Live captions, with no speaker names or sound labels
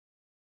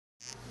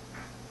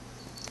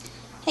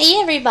Hey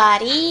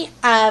everybody,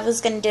 I was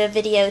going to do a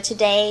video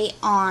today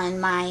on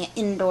my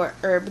indoor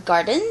herb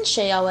garden,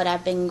 show y'all what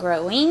I've been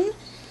growing.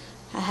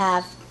 I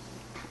have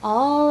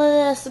all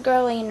of this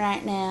growing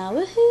right now,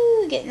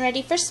 woohoo, getting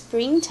ready for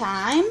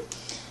springtime.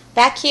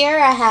 Back here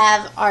I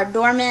have our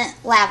dormant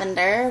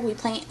lavender.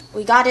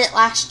 We got it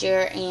last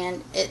year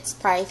and it's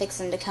probably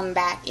fixing to come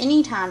back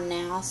anytime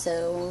now,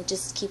 so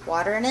just keep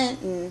watering it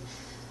and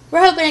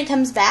we're hoping it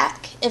comes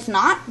back. If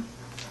not,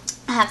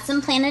 I have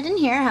some planted in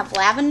here. I have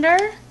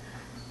lavender,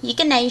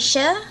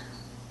 echinacea.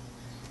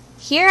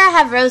 Here I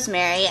have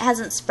rosemary. It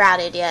hasn't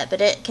sprouted yet,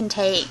 but it can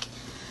take,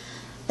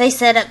 they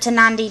said, up to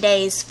 90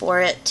 days for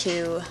it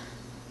to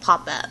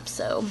pop up.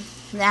 So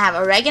then I have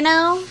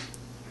oregano,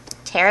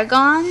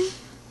 tarragon,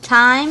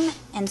 thyme,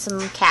 and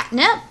some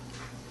catnip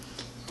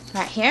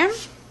right here.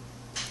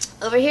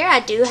 Over here I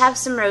do have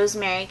some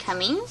rosemary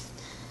coming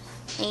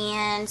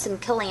and some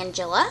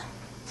calendula.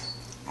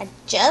 I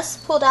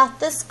just pulled out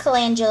this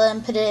calendula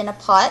and put it in a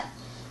pot.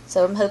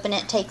 So I'm hoping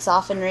it takes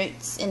off and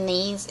roots in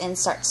these and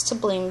starts to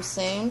bloom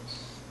soon.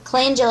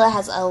 Calendula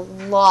has a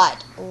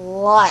lot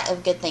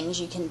of good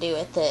things you can do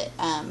with it.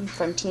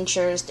 From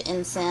tinctures to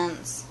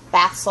incense,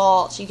 bath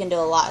salts. You can do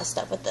a lot of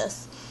stuff with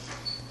this.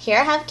 Here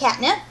I have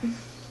catnip.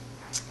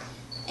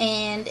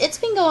 And it's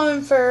been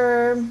going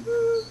for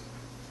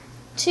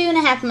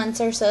 2.5 months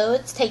or so.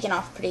 It's taken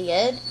off pretty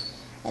good.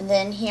 And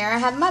then here I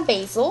have my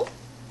basil.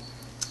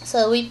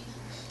 So I've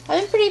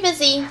been pretty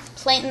busy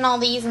planting all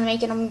these and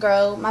making them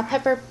grow. My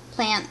pepper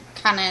plant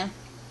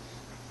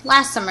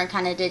last summer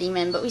did him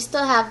in, but we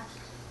still have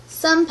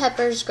some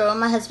peppers growing.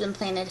 My husband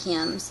planted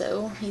him,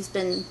 so he's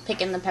been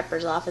picking the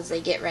peppers off as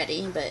they get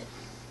ready, but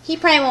he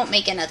probably won't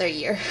make another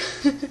year.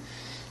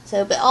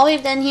 But all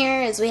we've done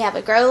here is we have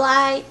a grow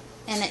light,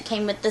 and it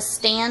came with this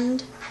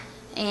stand,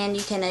 and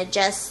you can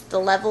adjust the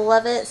level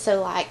of it.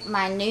 So like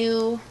my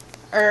new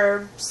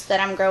herbs that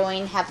I'm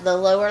growing have the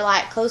lower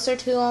light closer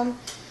to them,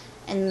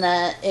 and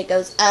it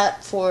goes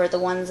up for the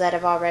ones that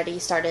have already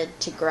started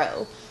to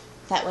grow.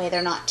 That way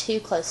they're not too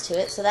close to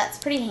it, so that's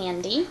pretty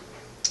handy.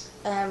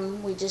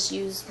 We just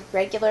use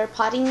regular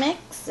potting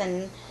mix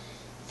and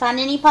find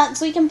any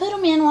pots we can put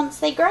them in once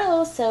they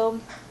grow.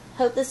 So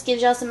hope this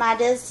gives y'all some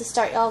ideas to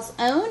start y'all's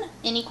own.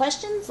 Any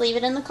questions, leave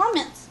it in the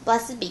comments.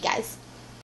 Blessed be, guys.